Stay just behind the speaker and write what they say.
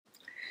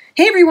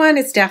Hey everyone,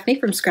 it's Daphne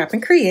from Scrap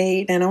and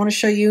Create, and I want to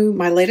show you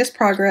my latest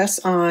progress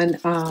on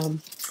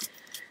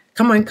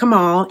Come On, Come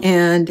All,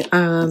 and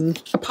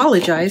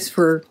apologize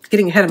for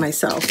getting ahead of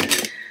myself.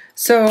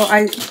 So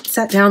I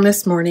sat down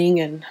this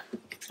morning, and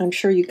I'm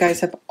sure you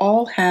guys have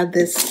all had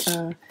this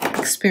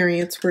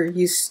experience where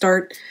you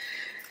start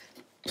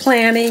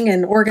planning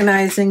and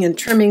organizing and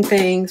trimming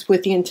things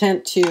with the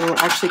intent to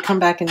actually come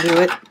back and do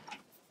it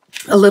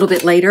a little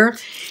bit later.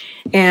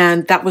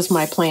 And that was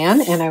my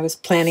plan, and I was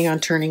planning on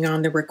turning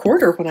on the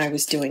recorder when I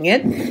was doing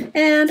it,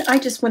 and I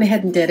just went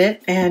ahead and did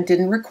it and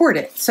didn't record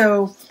it.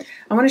 So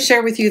I want to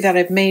share with you that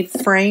I've made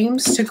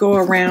frames to go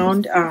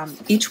around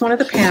each one of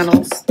the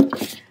panels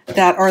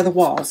that are the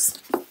walls.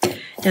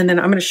 And then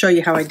I'm going to show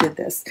you how I did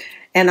this.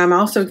 And I'm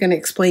also going to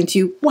explain to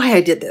you why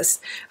I did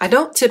this. I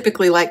don't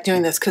typically like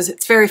doing this because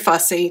it's very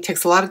fussy, it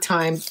takes a lot of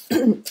time,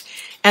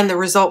 and the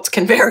results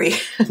can vary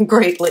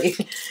greatly.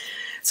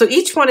 So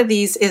each one of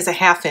these is a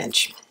 1/2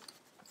 inch.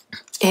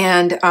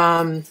 And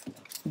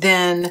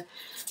then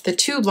the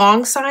two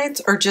long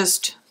sides are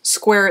just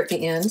square at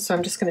the end. So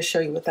I'm just going to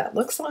show you what that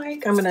looks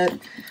like. I'm going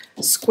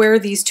to square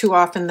these two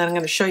off, and then I'm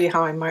going to show you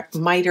how I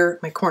miter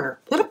my corner.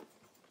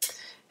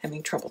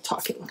 Having trouble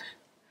talking.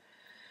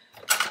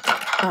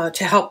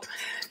 To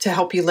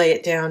help you lay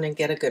it down and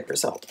get a good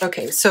result.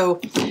 Okay,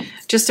 so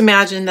just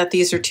imagine that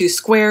these are two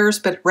squares,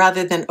 but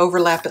rather than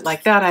overlap it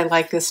like that, I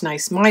like this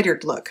nice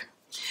mitered look.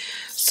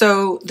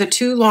 So the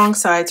two long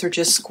sides are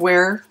just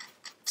square.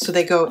 So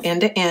they go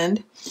end to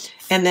end,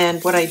 and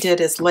then what I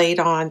did is laid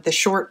on the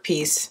short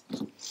piece,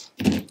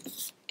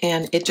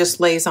 and it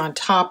just lays on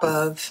top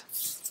of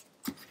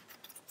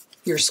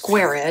your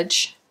square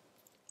edge,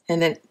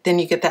 and then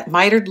you get that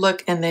mitered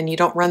look, and then you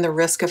don't run the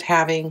risk of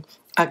having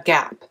a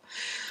gap.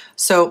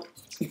 So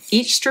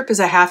each strip is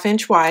a 1/2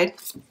 inch wide.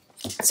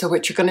 So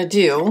what you're going to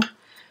do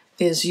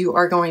is you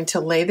are going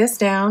to lay this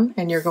down,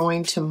 and you're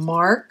going to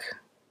mark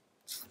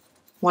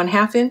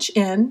 1/2 inch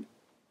in.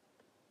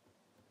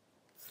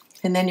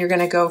 And then you're going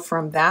to go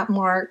from that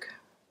mark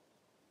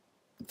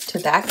to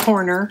that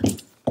corner.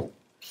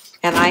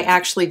 And I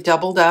actually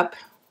doubled up,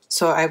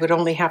 so I would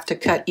only have to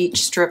cut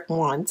each strip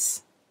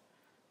once.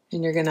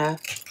 And you're going to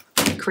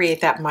create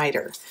that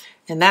miter.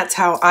 And that's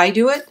how I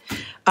do it.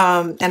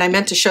 And I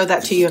meant to show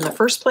that to you in the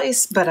first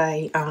place, but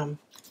I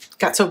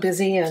got so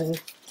busy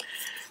and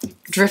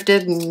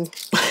drifted and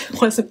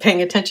wasn't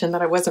paying attention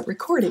that I wasn't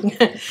recording.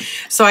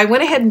 So I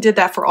went ahead and did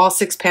that for all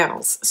 6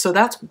 panels. So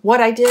that's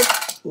what I did.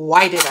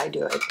 Why did I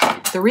do it?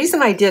 The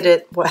reason I did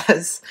it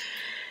was,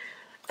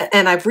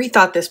 and I've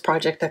rethought this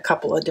project a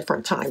couple of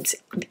different times.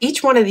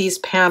 Each one of these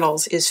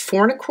panels is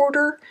 4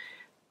 1/4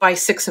 by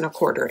 6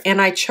 1/4.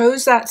 And I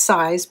chose that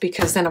size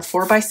because then a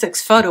 4 by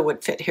 6 photo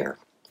would fit here.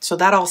 So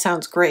that all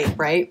sounds great,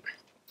 right?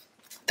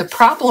 The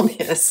problem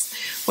is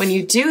when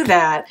you do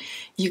that,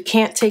 you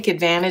can't take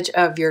advantage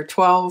of your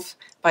 12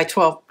 by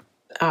 12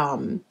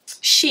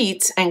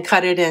 sheets and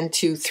cut it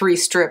into 3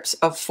 strips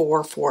of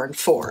 4, 4, and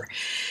 4.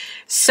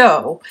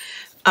 So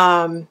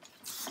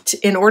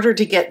in order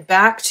to get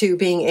back to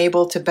being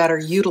able to better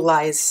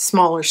utilize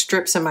smaller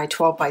strips in my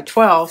 12 by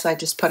 12s, I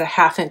just put a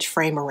 1/2 inch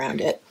frame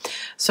around it.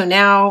 So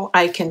now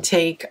I can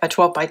take a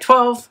 12 by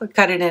 12,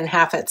 cut it in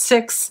half at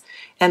 6,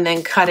 and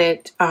then cut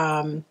it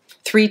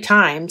 3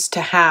 times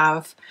to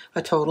have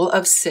a total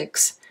of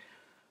 6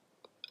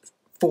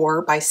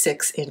 4 by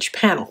 6 inch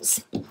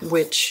panels,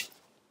 which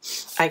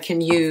I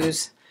can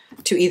use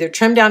to either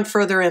trim down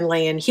further and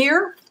lay in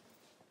here,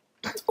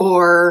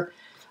 or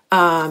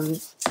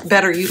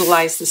better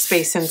utilize the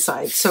space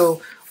inside.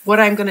 So what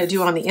I'm going to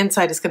do on the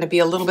inside is going to be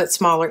a little bit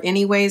smaller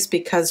anyways,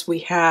 because we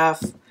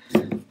have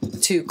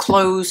to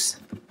close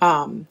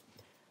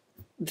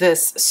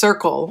this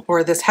circle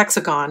or this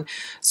hexagon.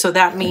 So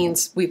that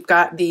means we've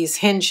got these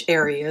hinge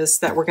areas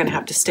that we're going to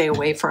have to stay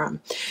away from.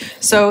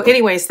 So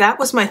anyways, that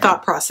was my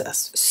thought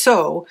process.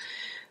 So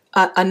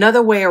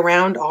another way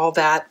around all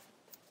that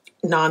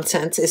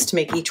nonsense is to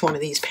make each one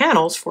of these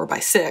panels 4 by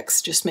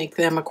 6. Just make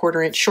them a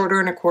 1/4 inch shorter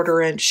and a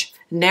 1/4 inch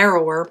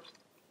narrower.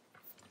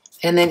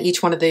 And then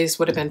each one of these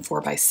would have been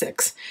 4 by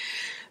 6.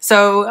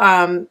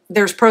 So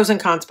there's pros and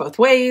cons both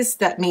ways.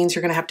 That means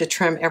you're going to have to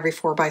trim every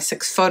 4 by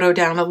 6 photo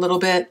down a little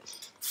bit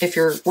if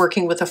you're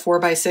working with a 4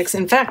 by 6.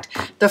 In fact,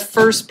 the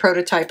first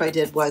prototype I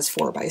did was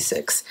 4 by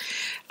 6.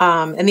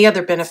 And the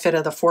other benefit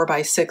of the 4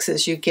 by 6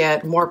 is you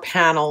get more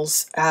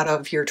panels out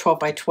of your 12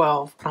 by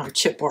 12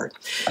 chipboard.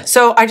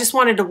 So I just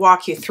wanted to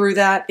walk you through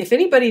that. If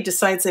anybody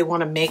decides they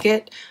want to make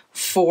it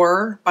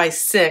 4 by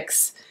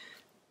 6,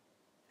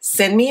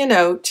 send me a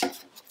note,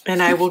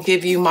 and I will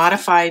give you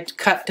modified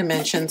cut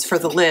dimensions for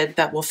the lid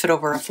that will fit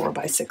over a 4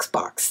 by 6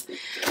 box.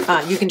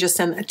 You can just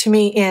send that to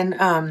me in,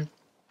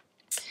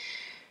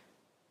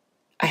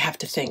 I have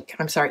to think,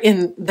 I'm sorry,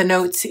 in the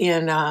notes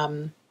in,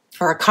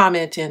 or a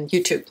comment in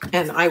YouTube,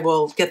 and I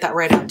will get that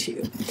right out to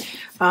you.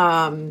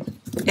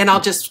 And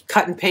I'll just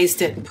cut and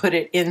paste it and put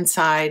it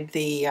inside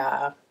the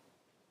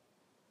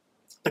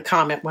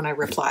comment when I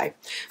reply.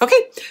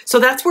 Okay, so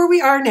that's where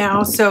we are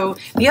now. So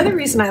the other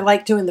reason I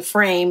like doing the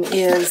frame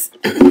is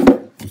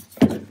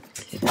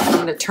I'm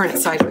going to turn it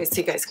sideways so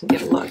you guys can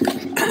get a look.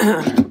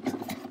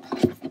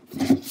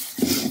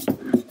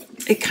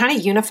 It kind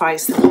of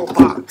unifies the whole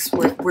box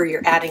where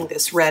you're adding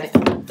this red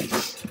in.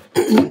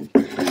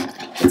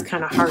 It's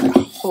kind of hard to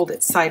hold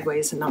it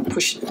sideways and not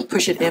push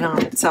it in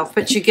on itself,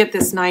 but you get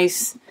this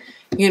nice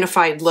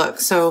unified look.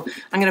 So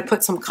I'm going to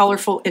put some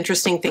colorful,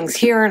 interesting things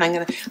here, and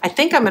I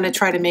think I'm going to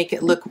try to make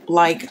it look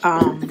like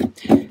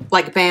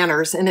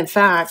banners. And in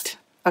fact,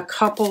 a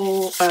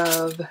couple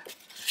of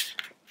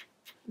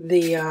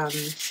the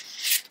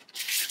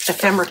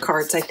ephemera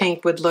cards I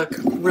think would look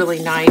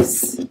really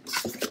nice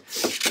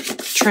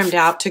trimmed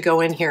out to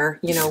go in here,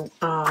 you know,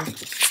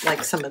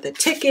 like some of the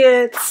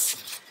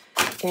tickets.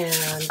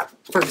 And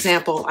for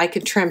example, I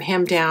could trim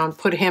him down,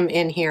 put him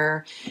in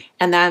here,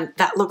 and then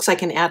that looks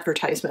like an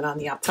advertisement on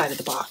the outside of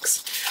the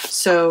box.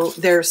 So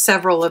there's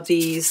several of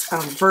these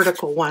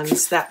vertical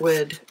ones that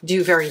would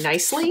do very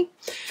nicely.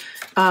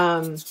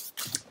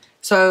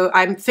 So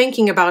I'm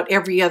thinking about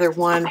every other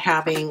one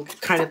having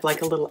kind of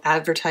like a little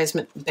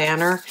advertisement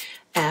banner,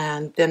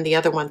 and then the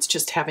other ones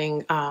just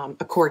having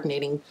a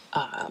coordinating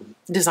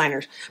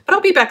designers. But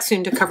I'll be back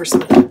soon to cover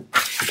some of them.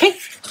 Okay,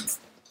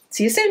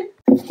 see you soon.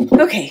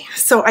 Okay,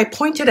 so I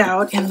pointed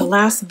out in the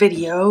last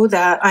video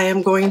that I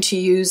am going to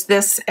use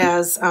this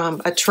as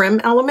a trim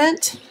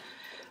element.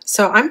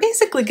 So I'm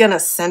basically going to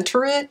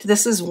center it.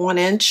 This is 1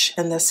 inch,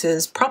 and this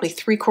is probably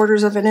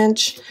 3/4 of an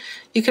inch.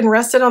 You can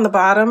rest it on the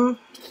bottom.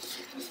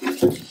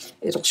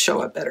 It'll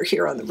show up better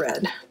here on the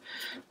red.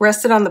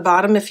 Rest it on the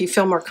bottom if you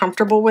feel more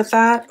comfortable with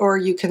that, or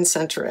you can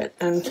center it.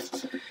 And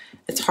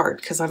it's hard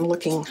because I'm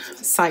looking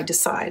side to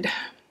side.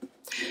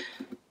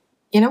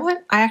 You know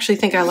what? I actually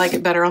think I like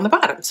it better on the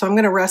bottom. So I'm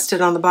going to rest it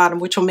on the bottom,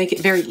 which will make it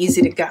very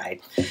easy to guide.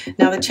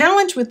 Now the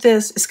challenge with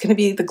this is going to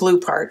be the glue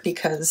part,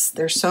 because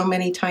there's so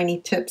many tiny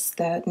tips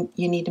that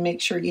you need to make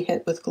sure you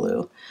hit with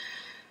glue.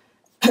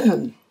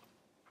 Again,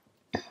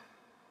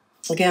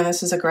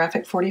 this is a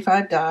Graphic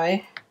 45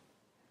 die.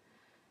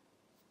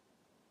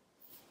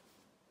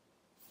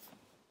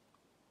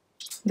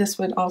 This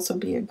would also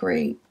be a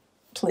great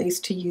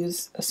place to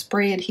use a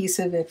spray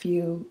adhesive if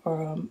you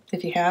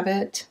have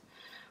it,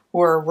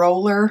 or a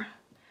roller.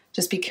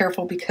 Just be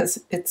careful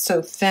because it's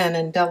so thin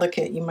and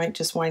delicate, you might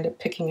just wind up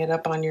picking it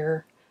up on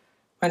your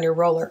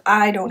roller.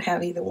 I don't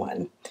have either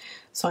one,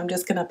 so I'm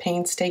just going to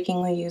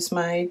painstakingly use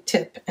my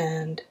tip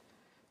and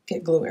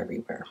get glue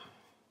everywhere.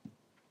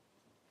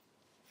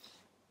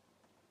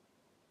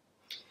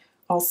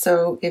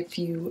 Also, if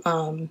you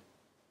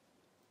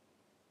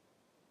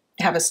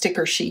have a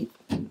sticker sheet,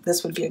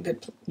 this would be a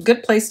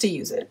good place to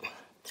use it.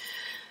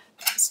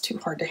 It's too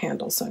hard to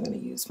handle, so I'm going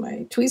to use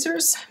my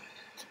tweezers.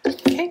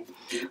 Okay,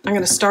 I'm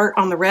going to start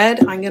on the red.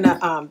 I'm going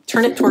to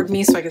turn it toward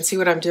me so I can see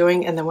what I'm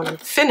doing, and then when I'm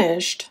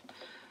finished,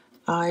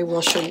 I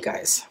will show you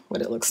guys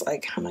what it looks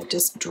like. I might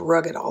just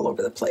drug it all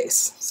over the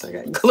place, so I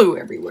got glue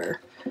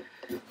everywhere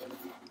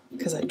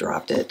because I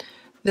dropped it.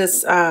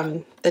 This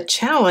the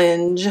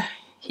challenge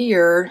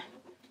here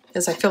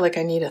is I feel like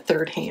I need a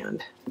third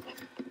hand.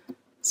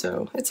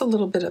 So it's a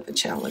little bit of a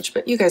challenge,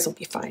 but you guys will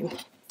be fine.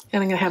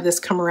 And I'm going to have this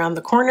come around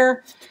the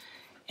corner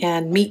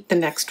and meet the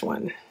next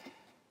one.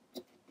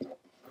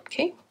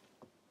 Okay.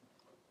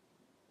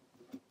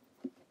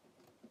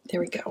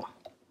 There we go.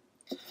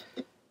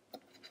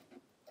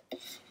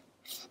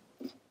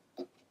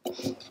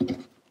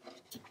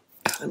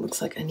 It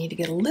looks like I need to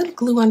get a little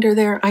glue under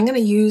there. I'm going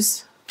to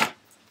use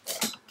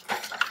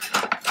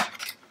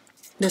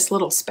this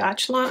little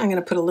spatula. I'm going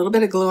to put a little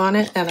bit of glue on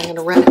it, and I'm going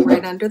to run it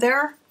right under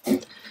there.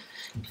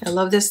 I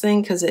love this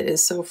thing because it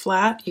is so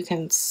flat. You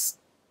can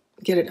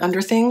get it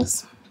under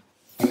things.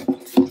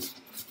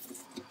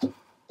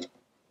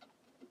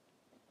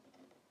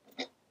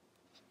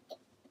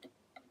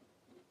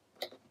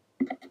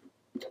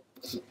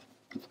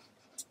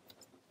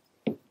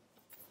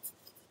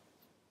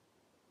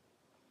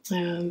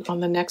 And on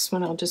the next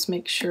one, I'll just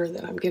make sure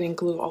that I'm getting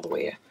glue all the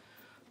way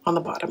on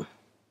the bottom.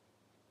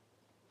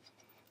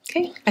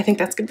 Okay, I think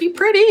that's going to be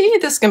pretty.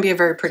 This is going to be a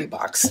very pretty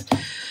box.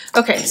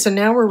 Okay, so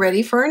now we're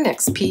ready for our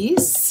next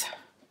piece.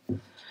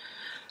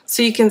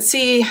 So you can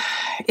see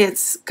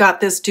it's got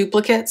this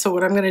duplicate. So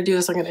what I'm going to do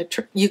is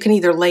you can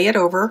either lay it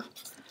over,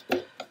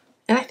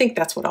 and I think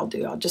that's what I'll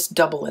do. I'll just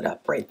double it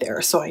up right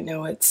there so I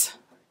know it's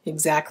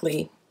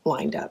exactly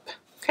lined up.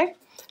 Okay,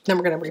 then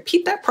we're going to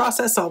repeat that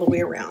process all the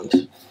way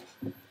around.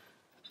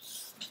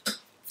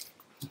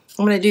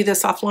 I'm going to do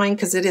this offline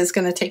because it is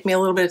going to take me a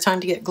little bit of time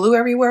to get glue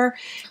everywhere.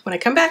 When I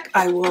come back,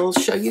 I will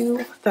show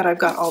you that I've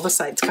got all the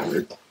sides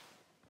covered.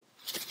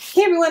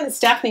 Hey everyone, it's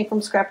Daphne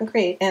from Scrap and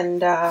Create,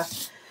 and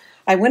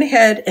I went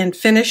ahead and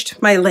finished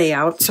my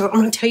layout. So I'm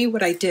going to tell you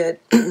what I did.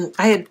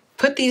 I had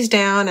put these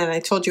down, and I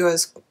told you I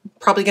was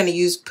probably going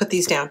to put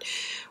these down.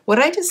 What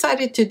I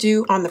decided to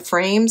do on the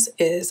frames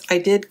is I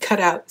did cut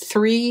out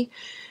 3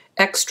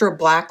 extra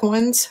black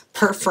ones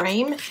per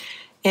frame.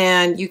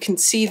 And you can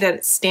see that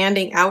it's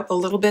standing out a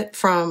little bit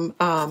from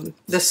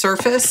the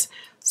surface,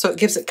 so it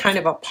gives it kind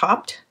of a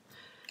popped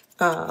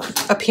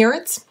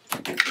appearance,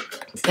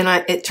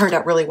 and it turned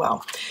out really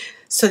well.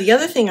 So the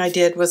other thing I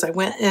did was I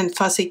went and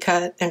fussy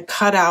cut and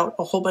cut out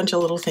a whole bunch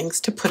of little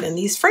things to put in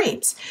these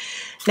frames.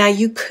 Now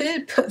you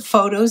could put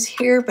photos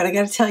here, but I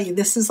got to tell you,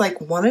 this is like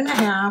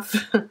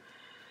 1.5.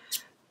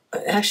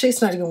 Actually,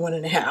 it's not even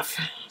 1.5.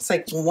 It's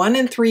like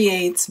 1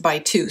 3/8 by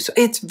 2. So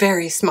it's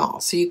very small.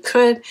 So you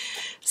could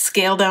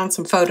scale down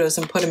some photos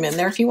and put them in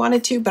there if you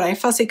wanted to, but I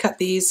fussy cut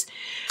these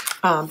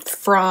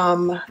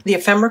from the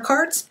ephemera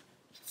cards.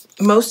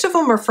 Most of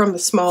them are from the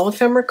small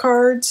ephemera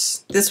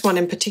cards. This one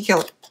in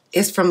particular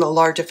is from the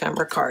large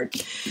ephemera card.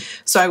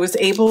 So I was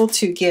able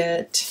to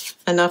get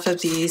enough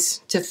of these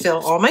to fill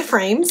all my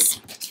frames.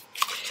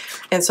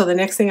 And so the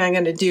next thing I'm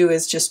going to do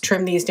is just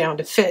trim these down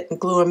to fit and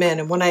glue them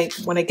in. And when I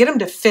get them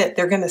to fit,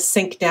 they're going to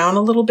sink down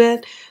a little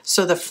bit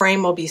so the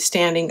frame will be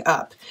standing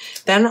up.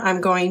 Then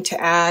I'm going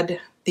to add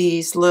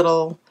these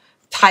little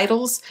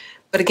titles.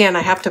 But again,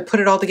 I have to put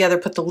it all together,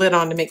 put the lid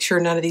on to make sure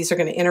none of these are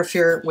going to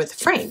interfere with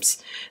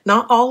frames.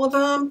 Not all of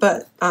them,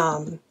 but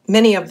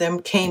many of them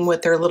came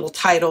with their little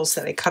titles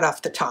that I cut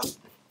off the top.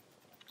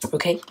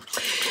 Okay,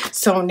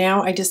 so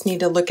now I just need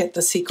to look at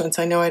the sequence.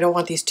 I know I don't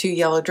want these two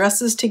yellow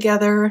dresses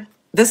together.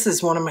 This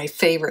is one of my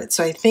favorites,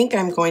 so I think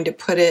I'm going to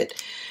put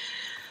it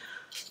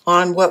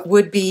on what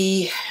would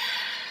be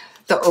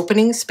the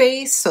opening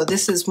space. So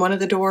this is one of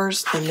the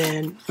doors, and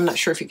then I'm not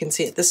sure if you can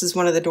see it. This is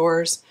one of the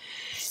doors.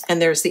 And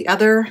there's the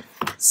other,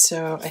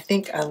 so I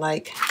think I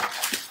like,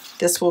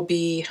 this will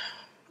be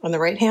on the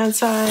right-hand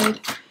side.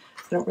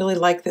 I don't really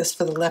like this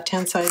for the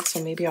left-hand side,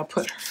 so maybe I'll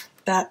put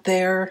that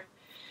there.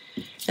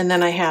 And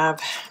then I have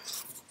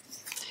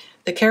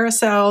the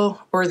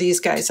carousel or these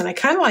guys. And I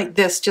kind of like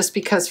this just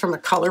because from a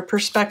color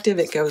perspective,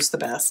 it goes the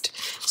best.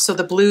 So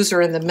the blues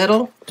are in the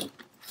middle,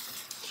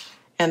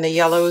 and the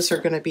yellows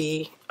are going to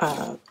be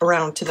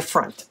around to the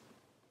front.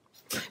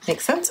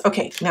 Makes sense?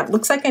 Okay, now it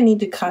looks like I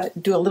need to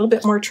do a little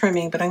bit more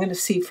trimming, but I'm going to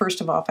see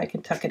first of all if I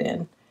can tuck it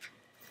in.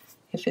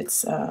 If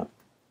it's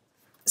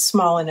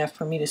small enough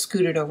for me to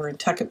scoot it over and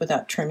tuck it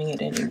without trimming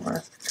it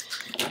anymore.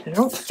 I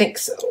don't think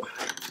so.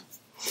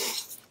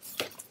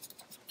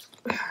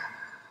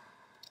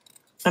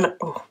 And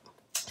oh,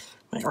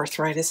 my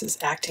arthritis is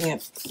acting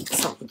up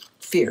something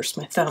fierce,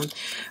 my thumb.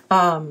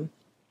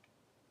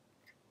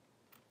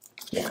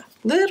 Yeah,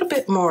 a little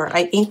bit more.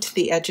 I inked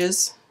the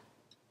edges.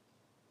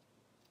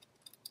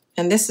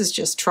 And this is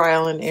just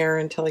trial and error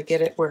until I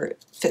get it where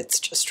it fits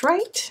just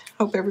right.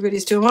 Hope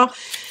everybody's doing well.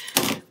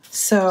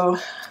 So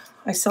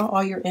I saw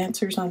all your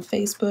answers on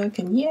Facebook,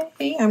 and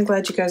yay, I'm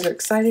glad you guys are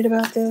excited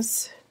about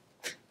this.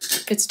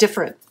 It's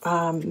different.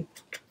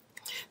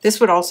 This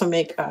would also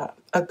make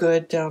a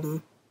good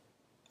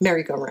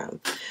merry-go-round.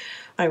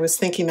 I was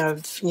thinking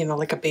of, you know,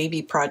 like a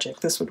baby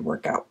project. This would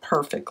work out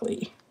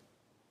perfectly.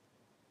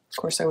 Of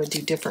course, I would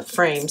do different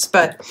frames,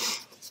 but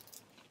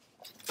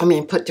I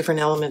mean, put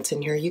different elements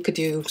in here. You could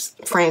do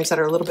frames that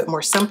are a little bit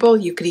more simple.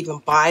 You could even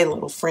buy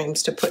little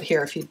frames to put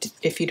here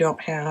if you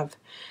don't have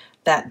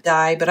that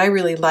die. But I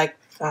really like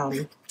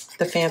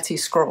the fancy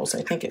scrolls.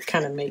 I think it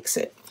kind of makes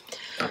it.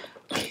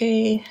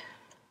 Okay.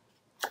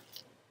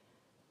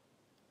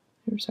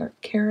 Here's our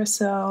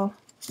carousel.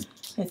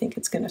 I think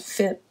it's going to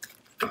fit.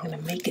 I'm going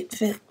to make it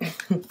fit.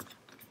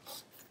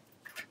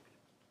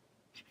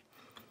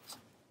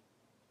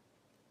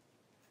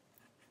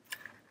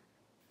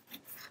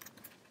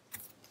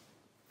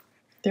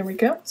 There we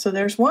go. So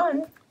there's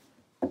one.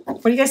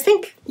 What do you guys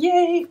think?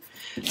 Yay!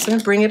 So I'm going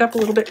to bring it up a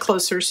little bit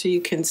closer so you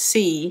can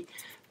see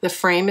the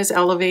frame is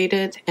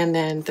elevated and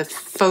then the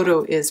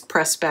photo is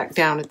pressed back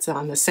down. It's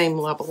on the same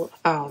level.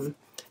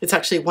 It's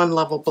actually one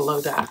level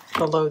below that,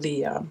 below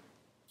the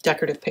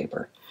decorative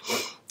paper.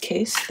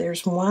 Okay, so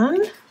there's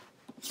one.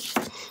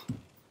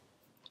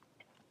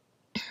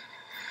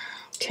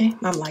 Okay,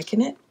 I'm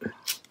liking it.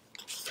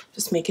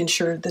 Just making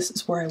sure this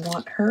is where I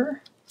want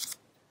her.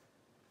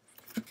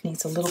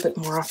 Needs a little bit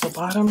more off the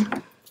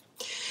bottom.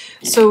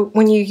 So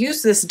when you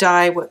use this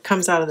die, what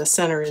comes out of the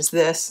center is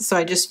this. So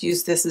I just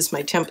use this as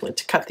my template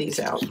to cut these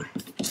out.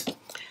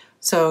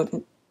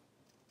 So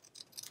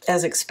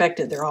as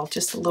expected, they're all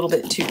just a little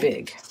bit too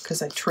big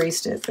because I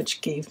traced it,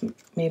 which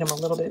made them a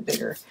little bit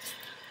bigger.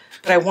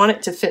 But I want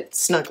it to fit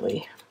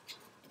snugly.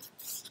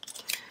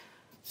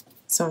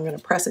 So I'm going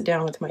to press it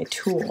down with my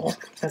tool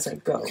as I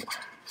go.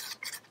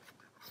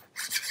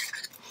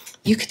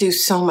 You could do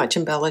so much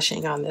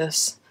embellishing on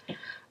this.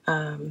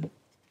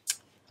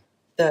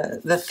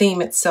 The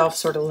theme itself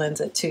sort of lends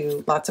it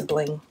to lots of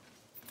bling.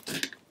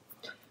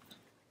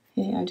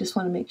 Okay, I just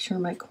want to make sure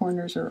my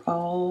corners are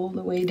all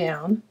the way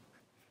down.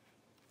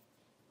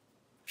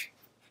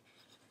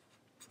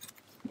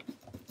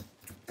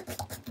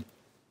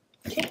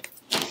 Okay,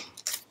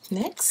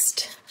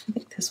 next, I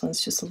think this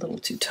one's just a little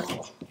too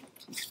tall.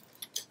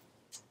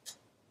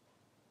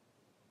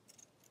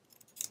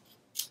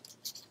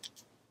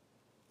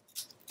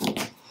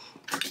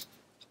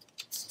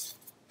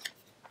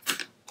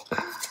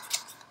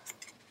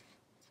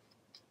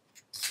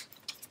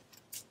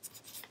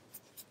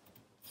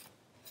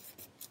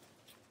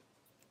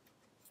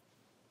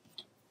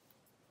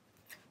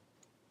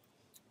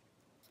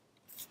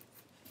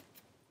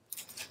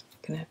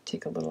 gonna have to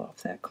take a little off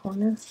that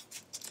corner.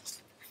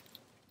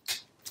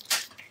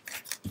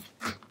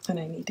 And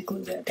I need to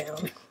glue that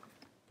down.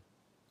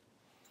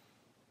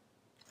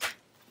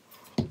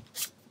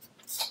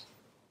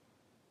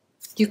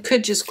 You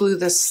could just glue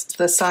the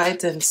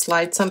sides and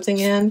slide something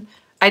in.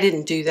 I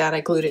didn't do that,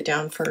 I glued it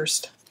down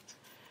first.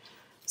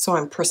 So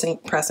I'm pressing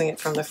it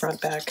from the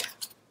front back.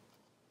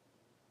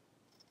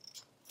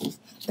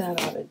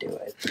 That ought to do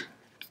it.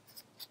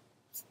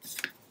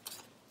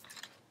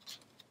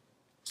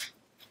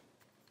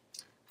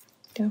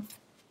 Go.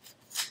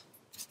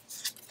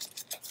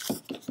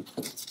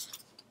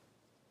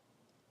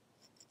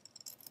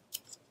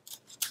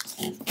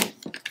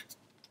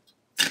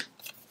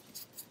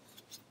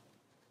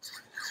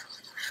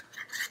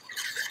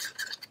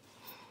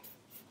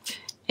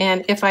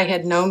 And if I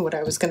had known what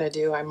I was going to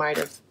do, I might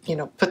have,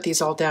 put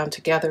these all down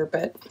together,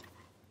 but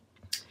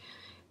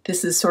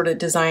this is sort of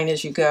design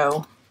as you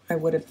go. I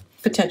would have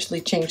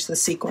potentially changed the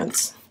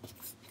sequence.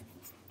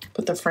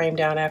 Put the frame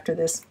down after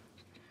this,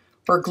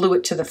 or glue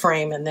it to the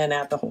frame and then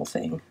add the whole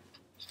thing.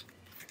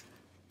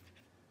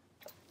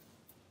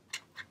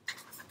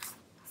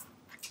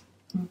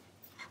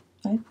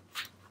 Okay.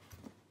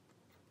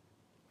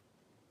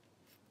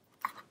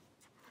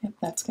 Yep,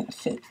 that's going to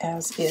fit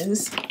as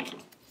is.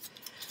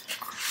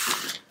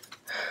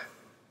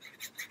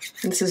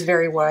 This is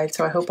very wide,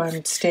 so I hope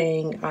I'm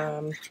staying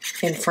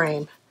in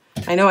frame.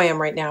 I know I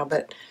am right now,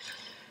 but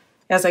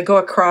as I go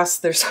across,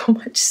 there's so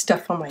much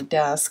stuff on my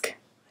desk.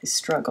 I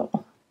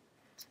struggle.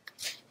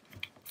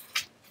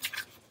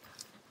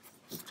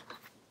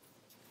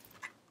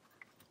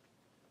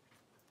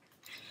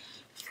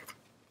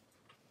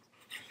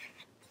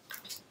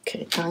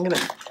 Okay, I'm going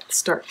to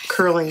start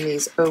curling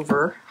these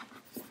over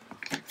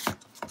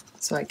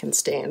so I can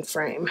stay in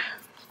frame.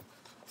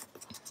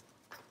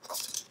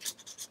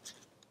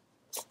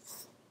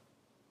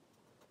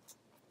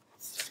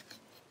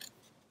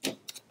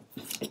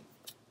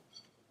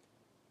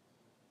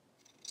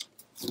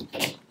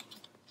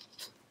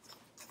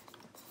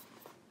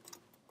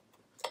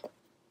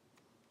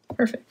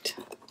 Perfect.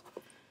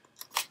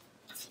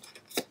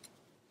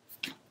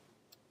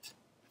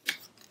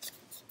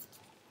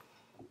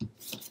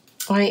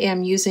 I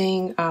am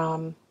using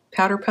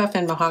powder puff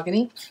and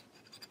mahogany,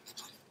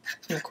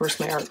 and of course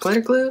my art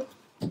glitter glue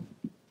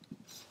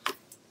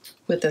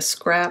with a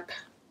scrap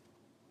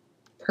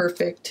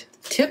perfect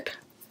tip.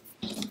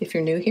 If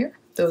you're new here,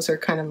 those are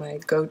kind of my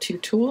go-to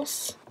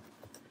tools.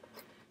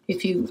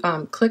 If you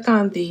click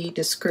on the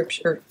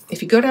description, or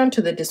if you go down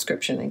to the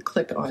description and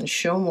click on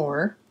show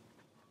more,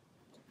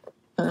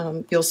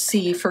 you'll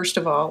see first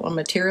of all a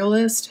material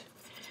list,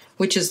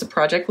 which is the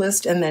project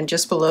list, and then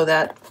just below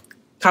that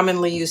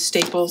commonly used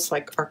staples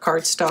like our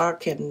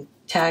cardstock and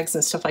tags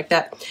and stuff like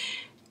that,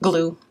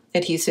 glue,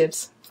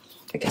 adhesives.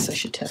 I guess I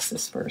should test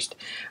this first.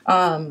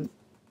 And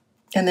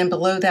then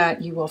below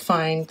that you will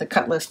find the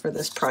cut list for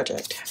this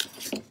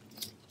project.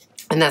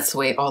 And that's the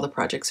way all the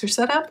projects are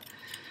set up.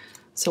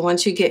 So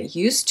once you get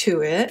used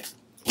to it,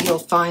 you'll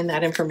find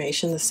that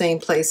information the same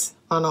place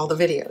on all the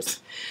videos.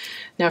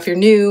 Now if you're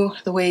new,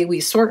 the way we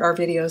sort our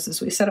videos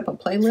is we set up a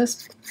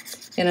playlist,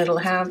 and it'll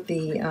have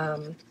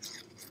the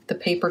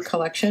paper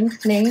collection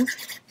name.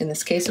 In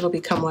this case, it'll be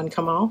Come One,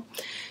 Come All.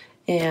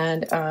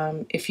 And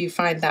if you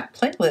find that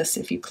playlist,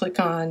 if you click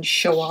on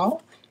Show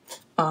All,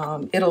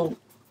 it'll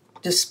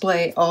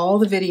display all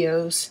the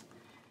videos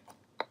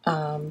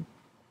that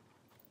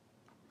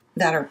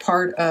are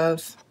part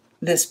of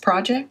this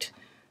project.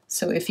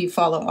 So if you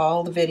follow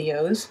all the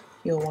videos,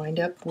 you'll wind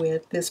up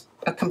with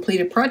a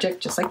completed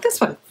project just like this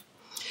one.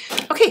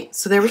 Okay,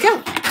 so there we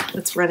go.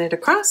 Let's run it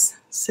across.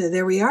 So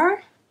there we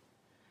are.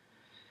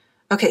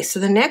 Okay, so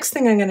the next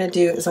thing I'm going to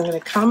do is I'm going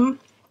to come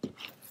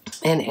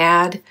and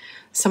add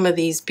some of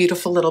these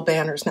beautiful little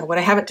banners. Now what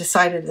I haven't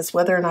decided is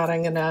whether or not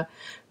I'm going to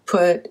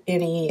put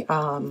any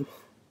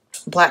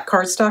black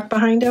cardstock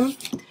behind them.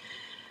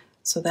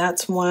 So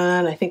that's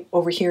one. I think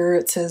over here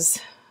it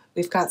says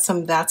we've got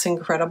some That's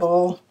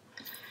Incredible,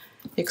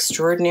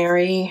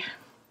 Extraordinary,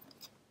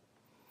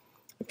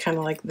 kind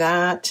of like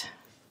that.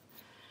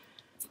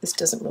 This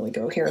doesn't really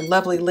go here.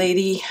 Lovely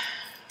Lady.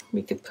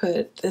 We could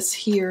put this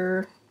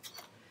here.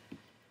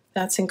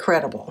 That's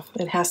Incredible.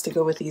 It has to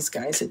go with these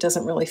guys. It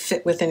doesn't really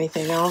fit with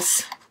anything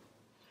else.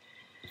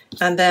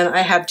 And then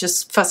I have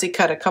just fussy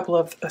cut a couple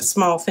of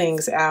small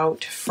things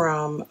out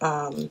from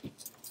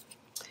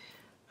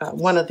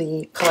one of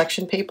the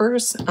collection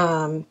papers,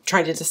 trying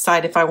to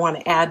decide if I want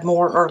to add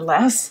more or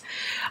less.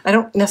 I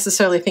don't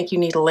necessarily think you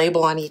need a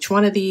label on each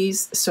one of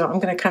these, so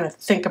I'm going to kind of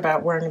think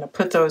about where I'm going to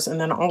put those,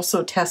 and then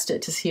also test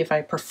it to see if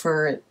I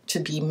prefer it to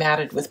be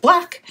matted with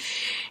black.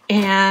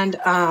 And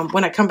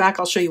when I come back,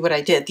 I'll show you what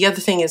I did. The other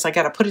thing is I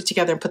got to put it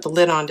together and put the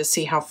lid on to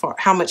see how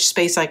much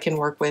space I can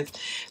work with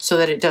so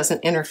that it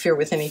doesn't interfere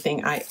with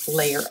anything I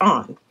layer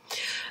on.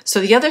 So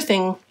the other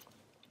thing,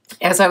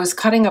 as I was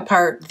cutting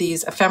apart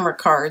these ephemera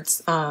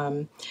cards,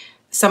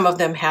 some of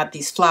them had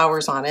these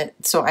flowers on it,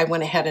 so I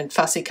went ahead and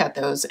fussy cut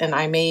those, and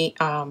I may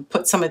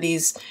put some of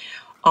these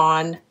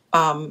on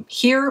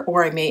here,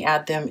 or I may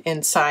add them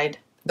inside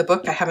the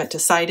book. I haven't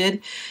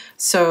decided.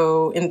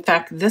 So in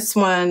fact, this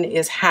one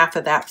is half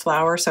of that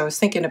flower. So I was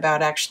thinking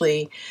about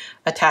actually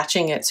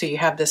attaching it so you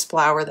have this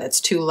flower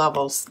that's 2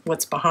 levels,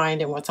 what's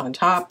behind and what's on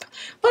top.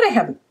 But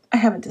I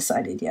haven't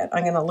decided yet.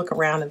 I'm going to look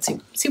around and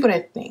see what I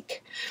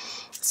think.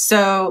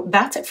 So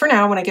that's it for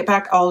now. When I get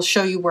back, I'll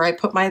show you where I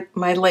put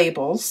my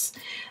labels.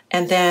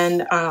 And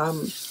then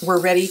we're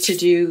ready to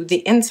do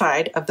the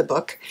inside of the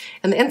book.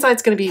 And the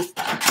inside's going to be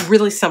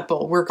really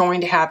simple. We're going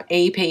to have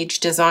a page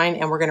design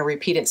and we're going to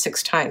repeat it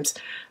 6 times.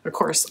 Of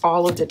course,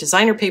 all of the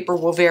designer paper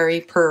will vary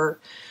for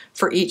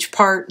each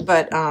part,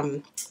 but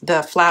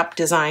the flap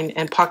design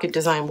and pocket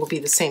design will be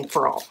the same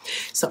for all.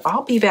 So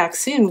I'll be back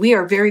soon. We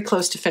are very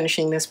close to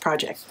finishing this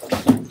project.